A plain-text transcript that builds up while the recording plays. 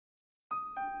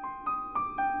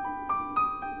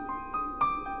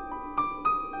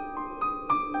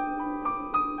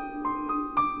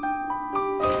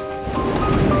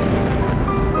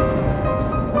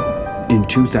In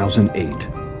 2008,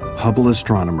 Hubble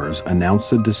astronomers announced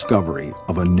the discovery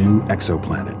of a new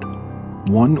exoplanet,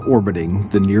 one orbiting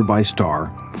the nearby star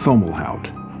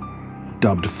Fomalhaut.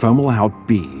 Dubbed Fomalhaut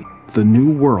B, the new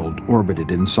world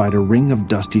orbited inside a ring of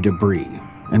dusty debris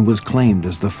and was claimed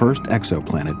as the first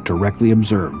exoplanet directly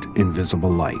observed in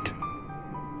visible light.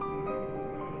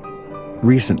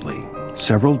 Recently,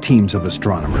 several teams of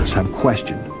astronomers have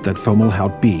questioned that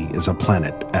Fomalhaut B is a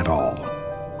planet at all.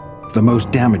 The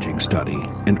most damaging study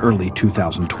in early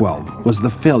 2012 was the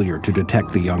failure to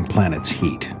detect the young planet's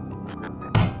heat.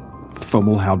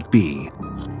 Fomalhaut B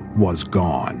was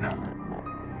gone.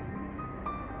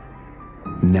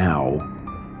 Now,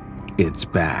 it's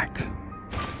back.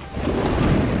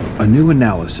 A new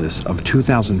analysis of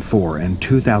 2004 and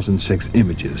 2006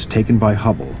 images taken by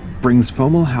Hubble brings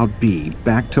Fomalhaut B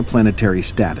back to planetary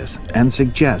status and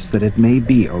suggests that it may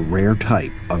be a rare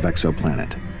type of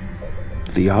exoplanet.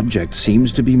 The object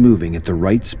seems to be moving at the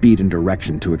right speed and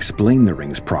direction to explain the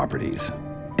ring's properties,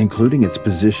 including its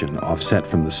position offset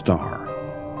from the star.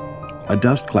 A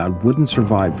dust cloud wouldn't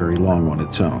survive very long on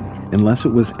its own unless it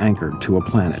was anchored to a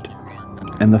planet,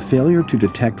 and the failure to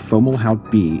detect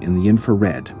Fomalhaut B in the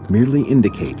infrared merely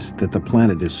indicates that the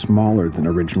planet is smaller than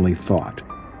originally thought,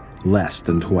 less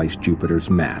than twice Jupiter's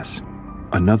mass.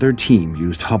 Another team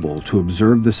used Hubble to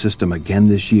observe the system again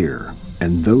this year,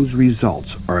 and those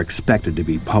results are expected to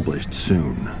be published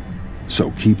soon.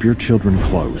 So keep your children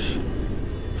close.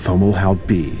 Fomalhaut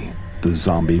B, the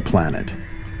zombie planet,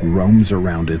 roams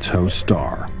around its host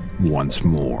star once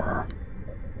more.